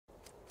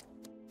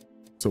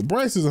So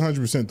Bryce is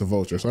 100% the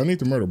vulture, so I need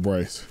to murder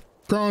Bryce.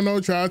 Chrono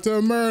tried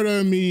to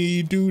murder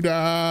me,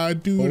 doo-da,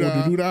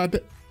 doo-da, doo-da.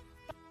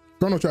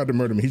 Chrono tried to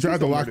murder me. He tried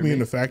to lock me in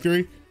the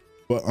factory,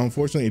 but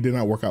unfortunately it did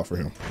not work out for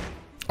him.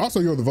 Also,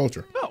 you're the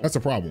vulture. Oh. That's a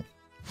problem.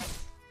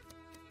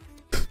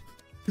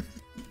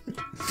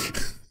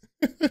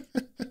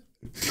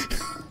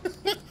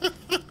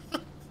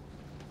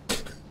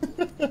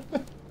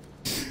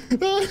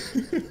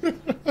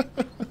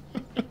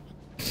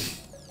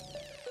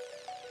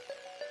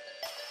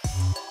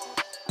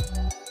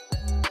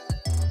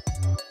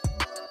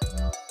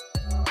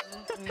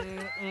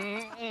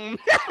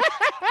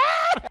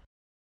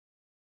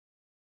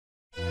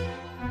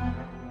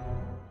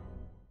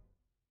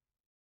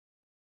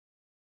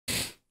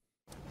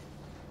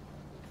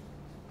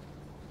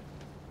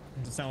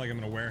 It sounds like I'm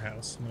in a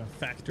warehouse. I'm in a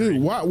factory.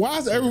 Dude, why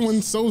is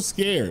everyone so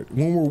scared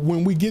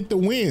when we get the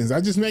wins?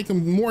 I just make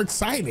them more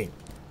exciting.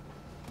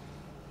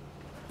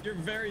 You're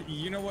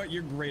you know what?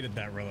 You're great at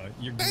that, Rilla.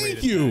 You're great Thank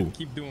at you. that.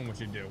 Keep doing what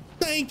you do.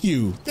 Thank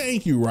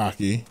you,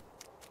 Rocky.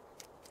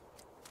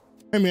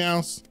 Hey,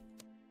 Meows.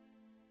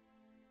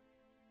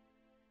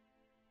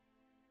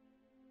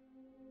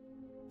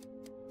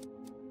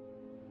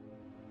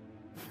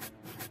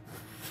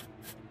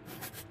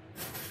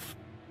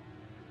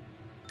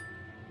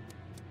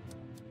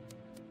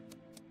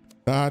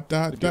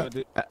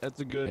 That's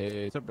a good.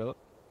 Hey, what's up, Rilla?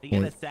 You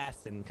get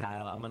assassin,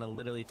 Kyle. I'm gonna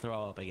literally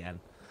throw up again.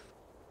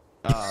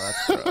 Oh,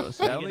 that's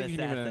gross. I don't think you you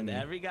can can assassin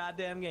even. every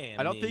goddamn game.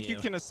 I don't think you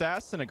can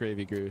assassin a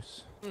gravy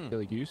goose.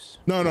 Billy Goose.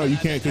 No, you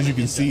can't because you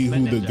can see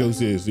who the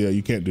ghost is. Yeah,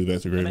 you can't do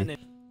that to Gravy.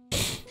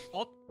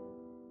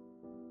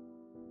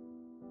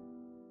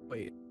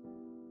 Wait,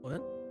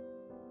 what?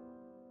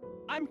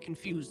 I'm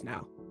confused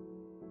now.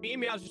 Me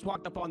and Meows just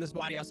walked up on this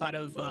body outside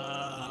of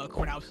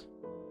courthouse.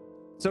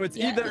 So it's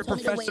either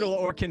professional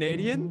or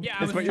Canadian. Yeah,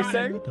 that's what you're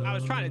saying. I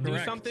was trying to do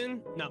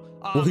something. No.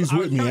 Well, he's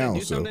with me now. now,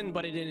 Do so. something,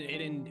 but it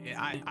didn't.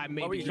 I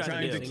made. What were you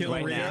trying to kill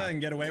right Rhea now. and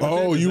get away with it?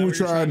 Oh, Is you that were what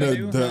you're trying to.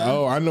 do?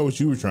 Oh, I know what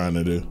you were trying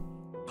to do.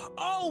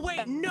 Oh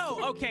wait, no.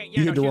 Okay,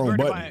 You hit the wrong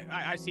button.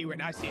 I see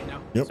it. I see it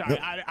now. Yep, Sorry,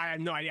 yep. I have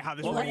no idea how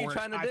this What were works. you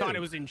trying to I do? thought it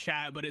was in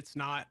chat, but it's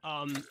not.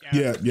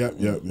 Yeah.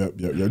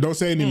 Don't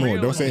say anymore.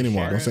 Don't say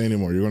anymore. Don't say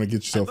anymore. You're gonna get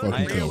yourself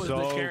fucking killed.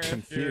 So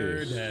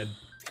confused. You're dead.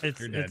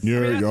 You're dead.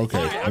 You're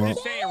okay. I'm Well,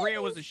 just saying Rhea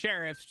was the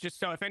sheriff, just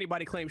so if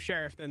anybody claims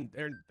sheriff, then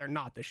they're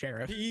not the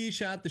sheriff. He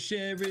shot the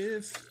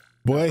sheriff.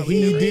 but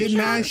he did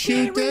not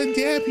shoot the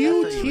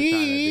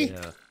deputy.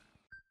 I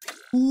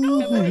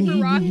voted for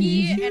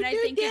Rocky, and I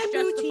think it's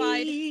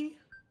justified.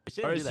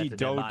 Or is he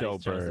Dodo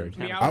Bird?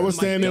 I was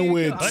standing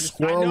with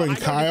Squirrel and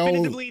Kyle,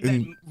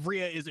 and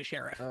Rhea is a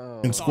sheriff.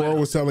 and Squirrel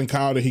was telling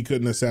Kyle that he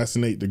couldn't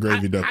assassinate the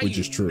gravy duck, which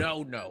is true.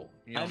 No.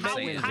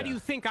 How do you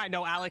think I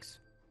know, Alex?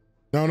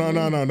 No. Alex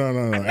I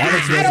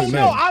doesn't don't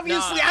know.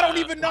 Obviously, I don't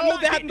even know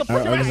that the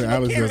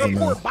Alex doesn't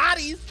know.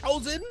 bodies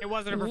chosen. It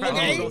wasn't a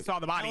professional who saw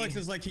the body. Alex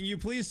is like, can you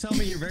please tell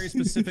me your very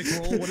specific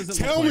role? What does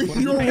it Tell look me like?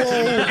 What your is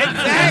role.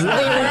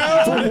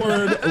 Exactly,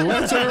 Word for word,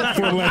 letter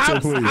for letter,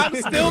 please. I'm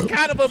still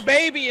kind of a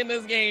baby in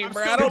this game,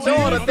 bro. I don't know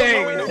what to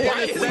think.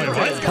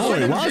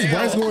 Wait, why is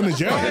Bryce going to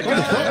jail? What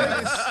the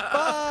fuck?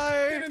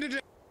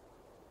 Bye.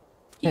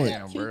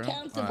 Wait,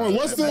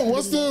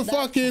 what's the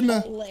fucking?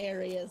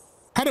 Hilarious.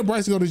 How did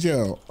Bryce go to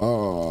jail?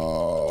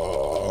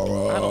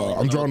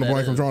 I'm drawing the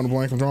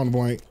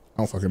blank. I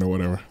don't fucking know.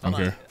 Whatever. I don't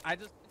care. I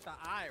just hit the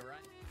eye, right?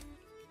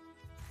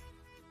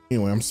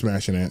 Anyway, I'm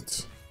smashing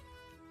ants.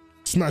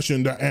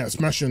 Smashing the ants.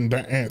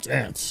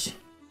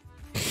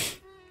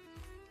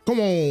 Come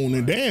on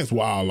and dance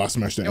while I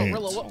smash the ants.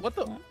 Rilla, what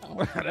the?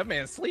 That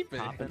man's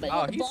sleeping.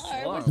 Oh, he's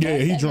slow. Yeah,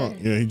 he drunk.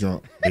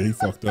 Yeah, he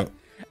fucked up.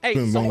 Hey,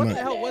 Been a so long what night.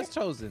 the hell was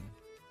chosen?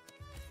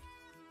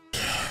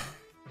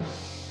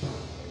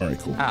 All right,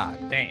 cool. Ah,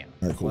 damn.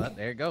 All right, cool. Well,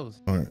 there it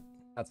goes. All right.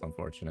 That's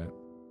unfortunate.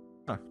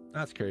 Huh,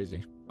 that's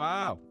crazy.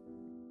 Wow.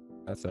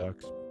 That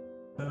sucks.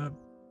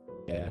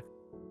 Yeah.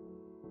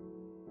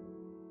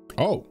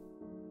 Oh,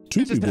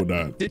 two people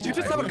died. Did you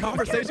just have a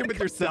conversation with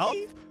yourself?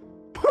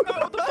 What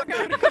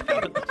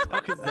the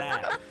fuck is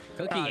that?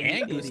 Cookie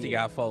and Goosey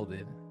got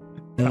folded.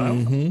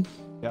 Mm-hmm.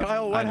 Yep.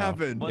 Kyle, what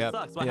happened? What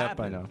sucks? What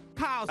happened? I know.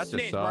 Kyle That just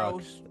snitch, bro.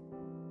 sucks.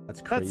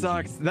 That's That crazy.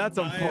 sucks. That's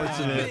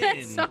unfortunate.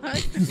 That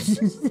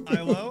sucks.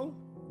 Hello?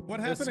 What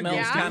This happened smells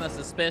again? kind of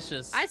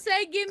suspicious. I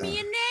said, give me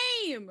a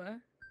name.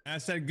 I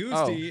said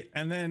Goosey,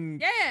 and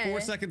then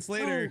 4 seconds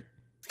later,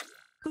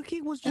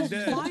 Cookie was just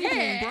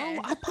lying,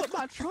 bro. I put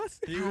my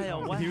trust. he,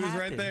 Kyle, what he was happened?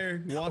 right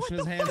there washing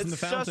his hands in the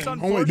It's just fountain.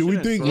 Oh wait, do we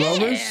think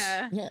lovers?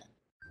 Yeah.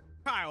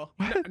 Kyle.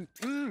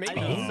 Maybe.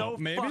 I'm so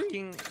maybe?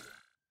 fucking.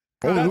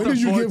 Oh, when did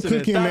you give unfortunate.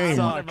 Cookie a That name?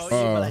 I want to vote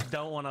you, but I Uh,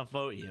 don't want to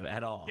vote you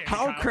at all.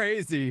 How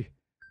crazy.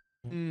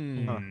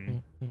 Weird.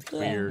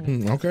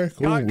 okay,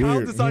 cool. Kyle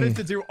Weird. decided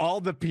to do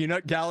all the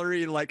peanut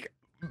gallery like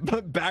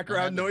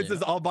background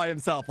noises all by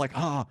himself. Like,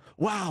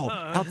 wow,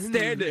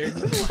 outstanding.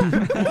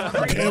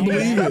 Can't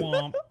believe it.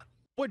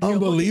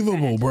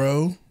 Unbelievable,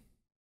 bro.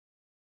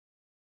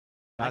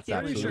 That's I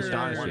can't actually believe sure.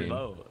 one astonishing.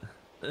 vote.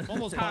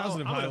 Almost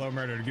positive Hilo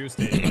murdered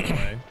Goosey, by the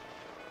way.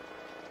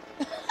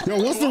 Yo,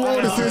 what's the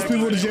role that sends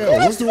people to jail?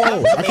 What's the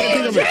role? I can't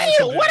think of it.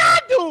 Tell you what I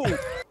do.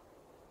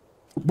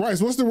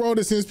 Bryce, what's the role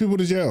that sends people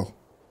to jail?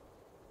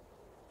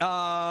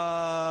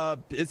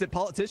 Is it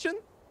politician?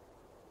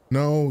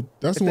 No,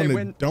 that's the If one they that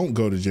win- don't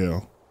go to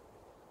jail.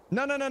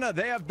 No.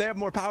 They have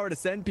more power to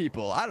send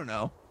people. I don't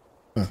know.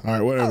 All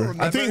right, whatever.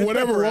 remember. I think It's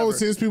whatever been role forever.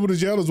 sends people to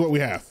jail is what we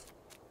have.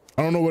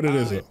 I don't know what it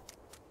is. Though.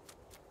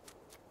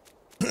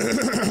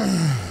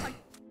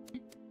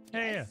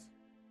 Yeah.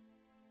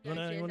 You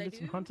wanna I get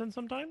some do. hunting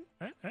sometime?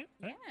 Right? Yeah,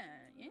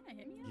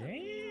 hit me up.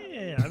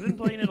 Yeah, I've been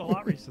playing it a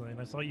lot recently, and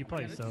I saw you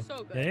play, It's so.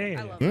 so good. Yeah.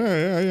 I love it.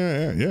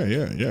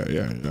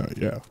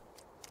 Yeah.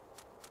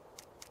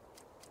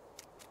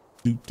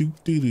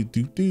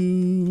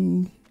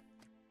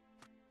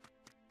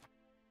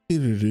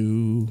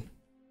 Do.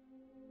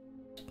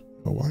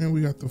 Oh, why ain't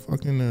we got the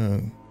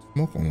fucking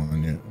smoke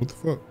online yet? What the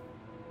fuck?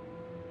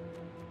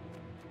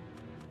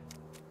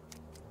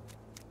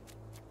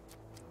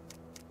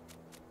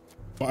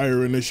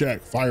 Fire in the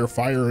shack.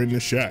 Fire in the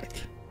shack.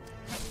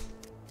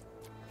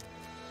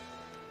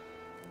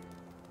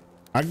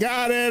 I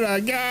got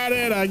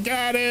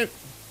it.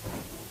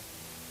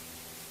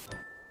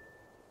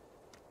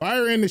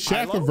 Fire in the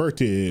shack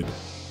averted.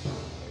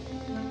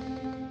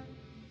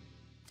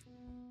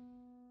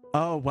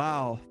 Oh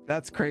wow,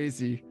 that's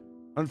crazy.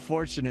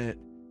 Unfortunate.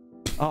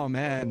 Oh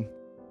man,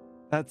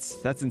 that's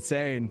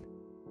insane.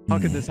 How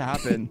could this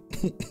happen?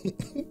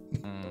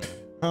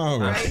 All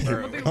right. I'm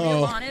gonna be real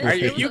Oh. honest. Are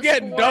It was you a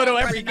getting squirrel dodo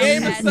every running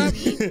game or up at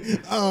me.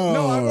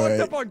 No, I walked right.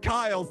 up on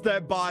Kyle's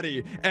dead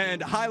body,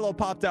 and Hilo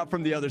popped out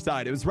from the other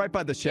side. It was right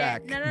by the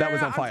shack Yeah, no, that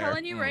was on I'm fire.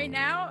 telling you right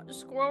now,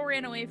 Squirrel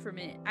ran away from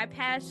it. I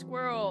passed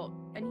Squirrel,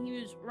 and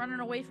he was running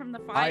away from the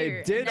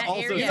fire. I did in that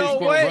also area. see You know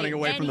Squirrel what? running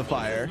away from the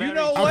fire. You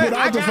know I what? put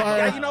out the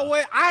fire. You know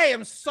what? I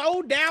am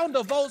so down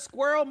to vote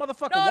Squirrel,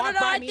 motherfucker. No, Walk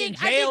by I me in think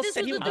jail, this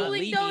said was he the was gonna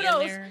dueling leave me in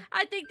dodos. there.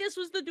 I think this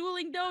was the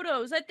dueling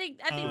dodos. I think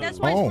that's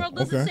why Oh, Squirrel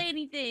doesn't okay. say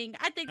anything.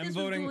 I think I'm this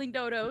was voting- dueling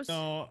dodos.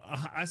 No,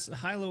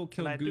 Hilo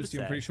killed I do Goose,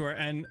 I'm say. pretty sure.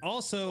 And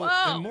also,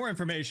 Whoa. and more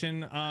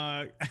information,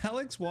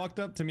 Alex walked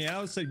up to me.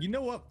 I said, you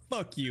know what?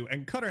 Fuck you.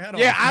 And cut her head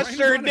Yeah, off. I right in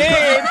sure front of me.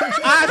 did.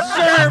 I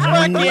sure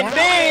fucking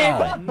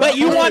Wow. did. But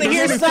you want to There's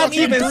hear only something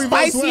fucking even 3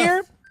 votes spicier?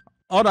 left.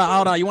 Hold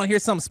on. You want to hear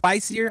something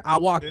spicier? I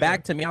walked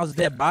back to me. I was a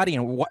dead body,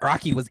 and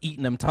Rocky was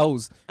eating them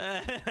toes.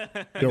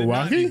 Yo,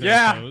 Rocky?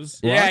 Yeah. Those.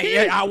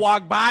 Yeah. I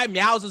walked by,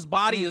 meows his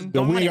body is Yo,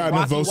 gone, we ain't got and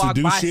enough Rocky votes to walked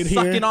do by shit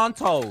sucking here. on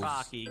toes.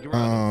 Rocky,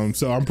 gross.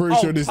 So I'm pretty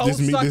Oh, sure this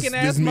toe-sucking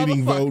ass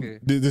meeting vote motherfucker.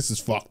 this is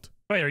fucked.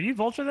 Wait, are you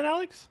Vulture then,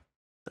 Alex?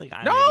 Like,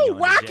 I No, may be going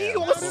to Rocky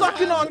jail. was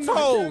sucking on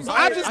toes.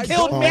 I just I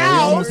killed don't- Oh, we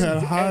almost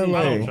meows. had I don't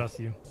Hilo. trust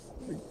you.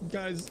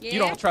 Guys, Yeah. You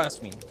don't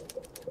trust me.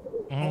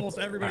 almost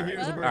everybody here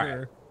is a All right.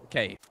 murderer.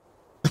 Okay.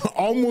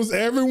 Almost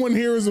everyone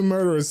here is a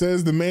murderer,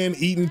 says the man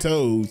eating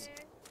toes.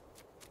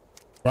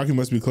 Rocky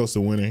must be close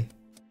to winning.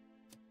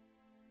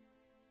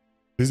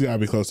 He's gotta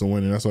be close to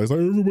winning. That's why he's like,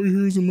 everybody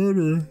here is a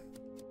murderer.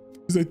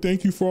 He's like,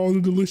 thank you for all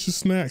the delicious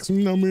snacks.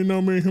 No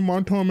man, him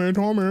on Tommy.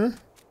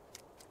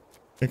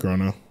 Hey,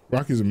 Chrono.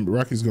 Rocky's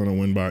gonna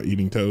win by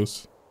eating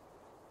toes.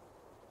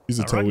 He's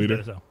a toe Rocky's eater.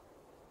 better, so.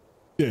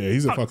 Yeah,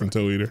 he's a fucking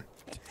toe eater.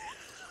 He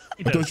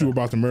I better, thought you were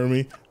about to murder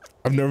me.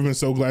 I've never been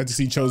so glad to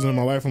see Chosen in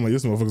my life. I'm like,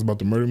 this motherfucker's about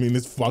to murder me in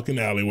this fucking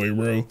alleyway,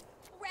 bro. Rat. I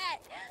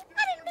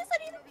didn't miss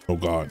anything. Oh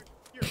God.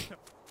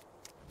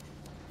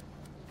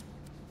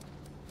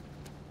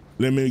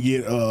 Let me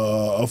get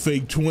a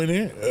fake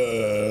 20,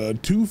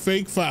 2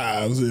 fake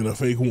 5s, and a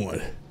fake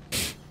 1.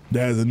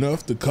 That's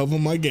enough to cover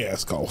my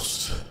gas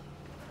costs.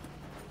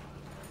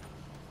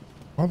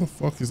 Why the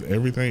fuck is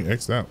everything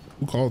X'd out?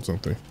 Who called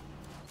something?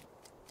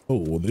 Oh,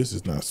 well, this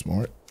is not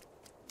smart.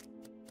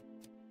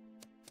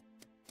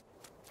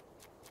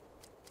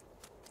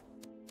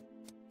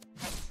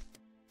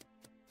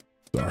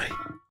 Sorry.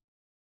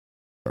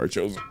 Sorry,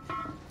 Chosen.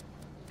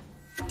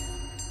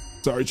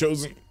 Sorry,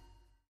 Chosen.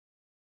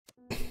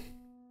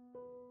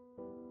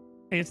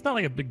 Hey, it's not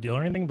like a big deal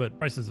or anything, but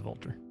Bryce is a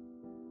Vulture.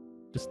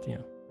 Just,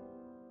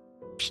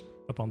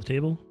 up on the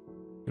table,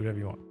 do whatever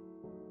you want.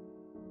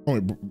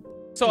 Only,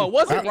 So it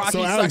wasn't Rocky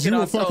so Alex, sucking you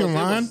were on toes. fucking It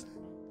lying was-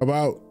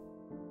 about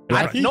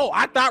I Rocky? no,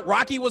 I thought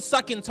Rocky was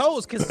sucking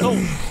toes because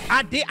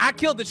I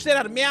killed the shit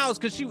out of Meows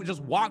because she would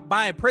just walk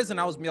by in prison.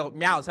 I was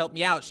Meows, help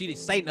me out. She didn't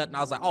say nothing. I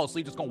was like, oh, so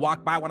you just gonna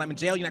walk by when I'm in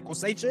jail? You're not gonna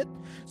say shit?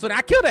 So then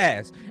I killed her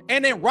ass.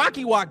 And then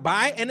Rocky walked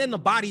by and then the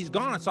body's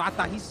gone. So I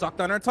thought he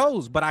sucked on her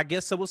toes, but I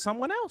guess it was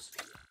someone else.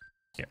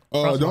 Yeah.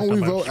 Don't we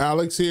vote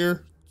Alex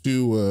here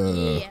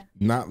to Yeah.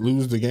 not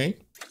lose the game?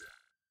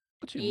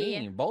 What you Yeah.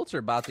 mean? Vulture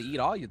about to eat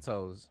all your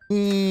toes.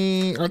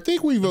 I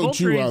think we vote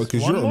Vulture you out eats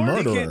because one you're a more?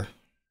 He murderer.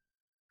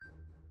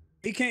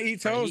 He can't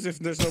eat toes if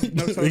there's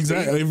no toes.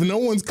 Exactly. If no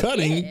one's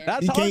cutting, Yeah.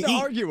 That's he hard can't to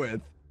eat. argue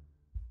with.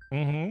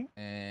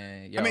 Mm-hmm.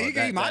 And, I mean, he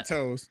can eat my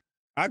toes.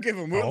 I'll give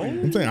him willingly.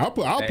 I'm saying I'll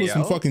put There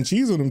some you go. fucking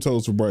cheese on them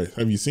toes for Bryce.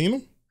 Have you seen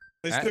them?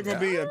 It's still gonna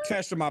be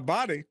attached to my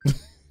body.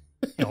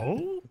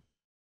 No.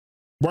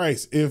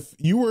 Bryce, if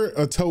you were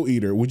a toe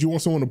eater, would you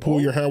want someone to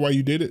pull your hair while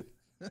you did it?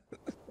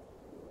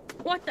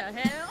 What the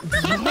hell?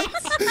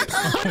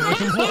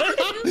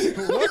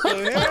 What the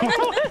hell?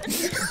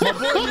 My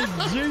boy is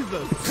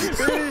Jesus.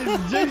 He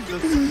is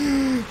Jesus.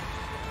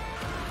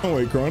 Oh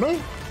wait,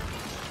 Chrono?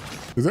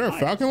 Is there a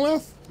Falcon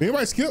left? Did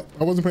anybody skip?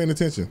 I wasn't paying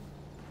attention.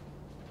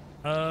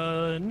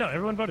 No,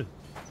 everyone voted.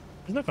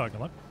 There's no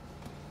Falcon left.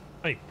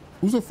 Wait,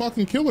 Who's a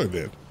fucking killer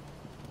then?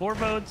 4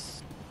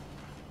 votes.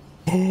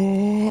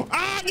 Oh,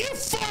 you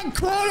fuck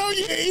Chrono,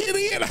 you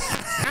idiot!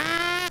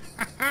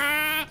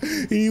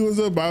 He was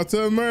about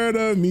to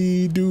murder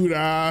me,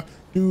 doo-dah,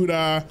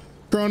 doo-dah.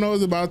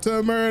 Chrono's about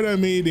to murder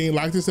me. Then he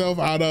locked himself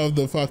out of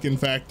the fucking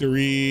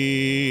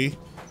factory.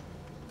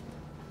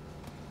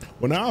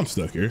 Well, now I'm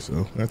stuck here,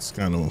 so that's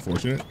kind of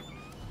unfortunate.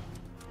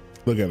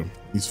 Look at him.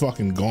 He's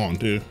fucking gone,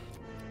 too.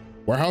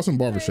 Warehouse and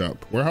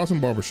barbershop. Warehouse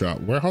and barbershop.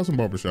 Warehouse and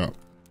barbershop.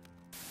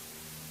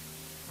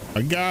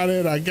 I got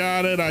it. I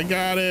got it. I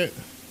got it.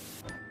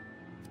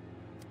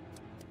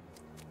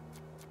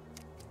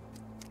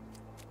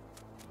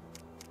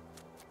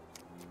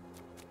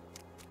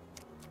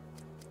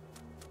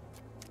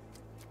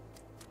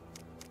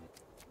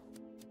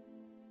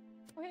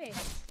 Wait.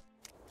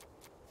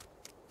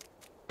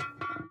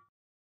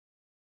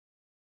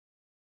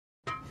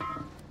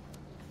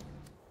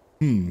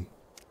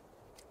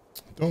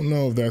 Don't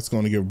know if that's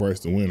going to give Bryce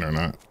the win or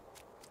not.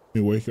 Let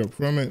me wake up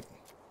from it.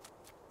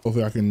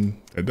 Hopefully I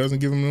can, that doesn't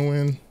give him the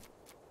win.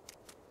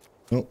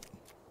 Nope.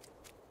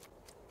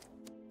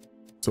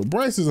 So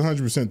Bryce is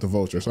 100% the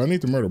vulture, so I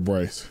need to murder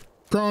Bryce.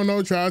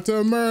 Chrono tried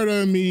to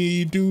murder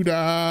me,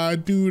 doo-dah,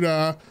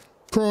 doo-dah.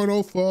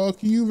 Chrono,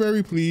 fuck you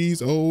very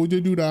please. Oh,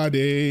 the doo-dah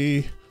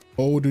day.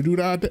 Oh, the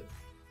doo-dah day.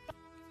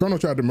 Chrono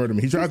tried to murder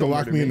me. He tried to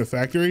lock me in the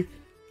factory,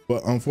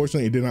 but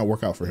unfortunately it did not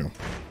work out for him.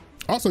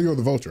 Also, you're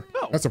the vulture.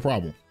 No. That's a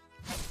problem.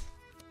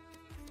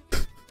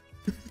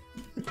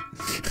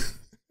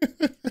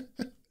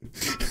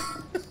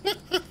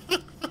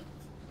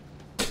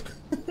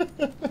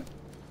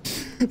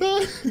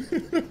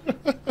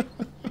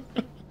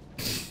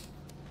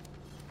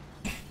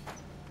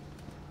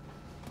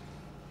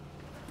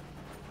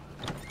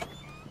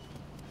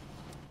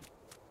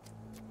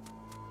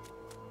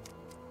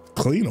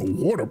 Clean a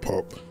water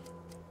pump.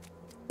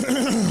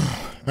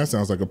 That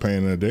sounds like a pain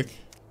in the dick.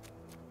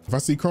 If I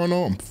see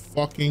Chrono, I'm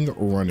fucking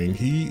running.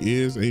 He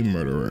is a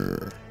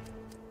murderer.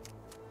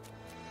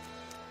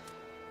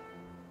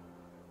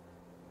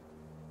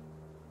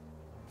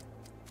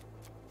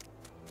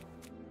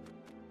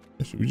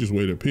 Should we just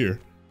wait up here?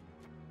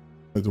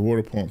 Let the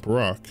water pump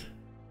rock.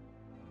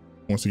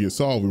 Once it gets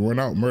solved, we run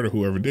out, murder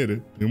whoever did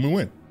it, and we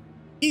win.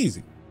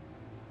 Easy.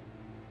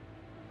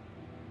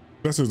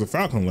 Unless there's a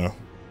Falcon left,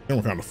 then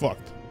we're kind of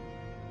fucked.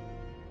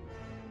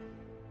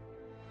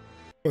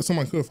 But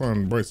someone could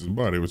find Bryce's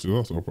body, which is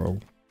also a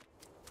problem.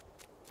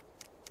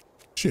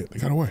 Shit, they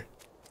got away.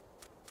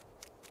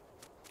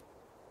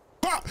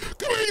 Ah,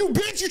 come here, you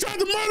bitch! You tried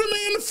to murder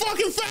me in the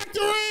fucking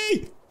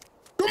factory!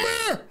 Come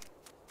here!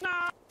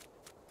 Nah.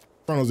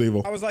 Chrono's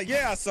evil. I was like,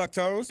 yeah, I suck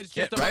toes.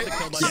 Right?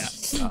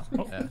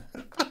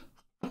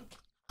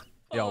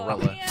 Yo, Oh,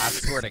 Rilla, man. I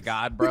swear to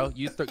God, bro,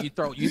 you throw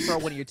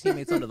one of your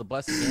teammates under the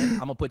bus again, I'm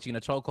gonna put you in a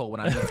chokehold when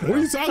I need What are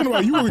you talking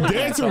about? You were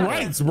dancing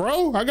rights,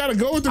 bro. I gotta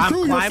go with the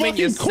crew. I'm climbing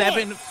your You're fucking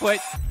 7 foot.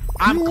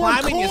 I'm You were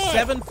climbing your caught.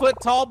 7 foot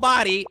tall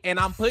body, and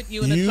I'm putting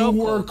you in a You chokehold.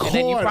 were And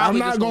then you caught. I'm probably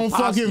not just gonna toss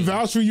fucking me.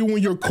 vouch for you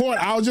when you're caught.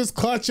 I'll just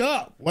clutch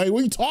up. Like, what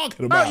are you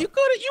talking Bro, about? you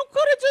could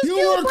have just You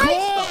killed were Bryce,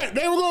 caught.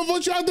 They were gonna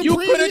vote you out the though. You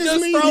could have previous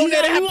just meeting. thrown You it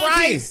got at lucky.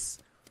 Bryce.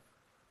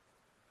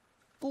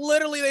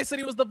 Literally, they said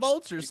he was the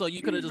vulture, so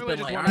you could have just been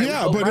like, all right,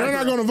 Yeah, we'll but go they're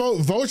not Bryce. gonna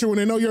vote vulture when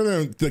they know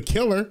you're the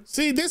killer.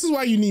 See, this is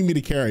why you need me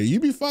to carry you. You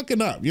be fucking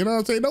up. You know what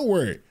I'm saying? Don't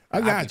worry. I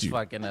got be you.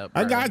 fucking up,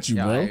 I bro. got you,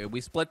 Yeah, bro. hey, we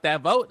split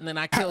that vote, and then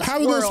I killed How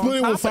we gonna Squirrel split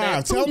it on with top of that,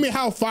 5? Tell too. me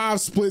how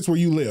 5 splits where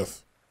you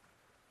live.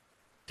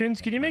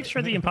 Cartoonz, can you make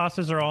sure the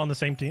imposters are all on the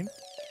same team?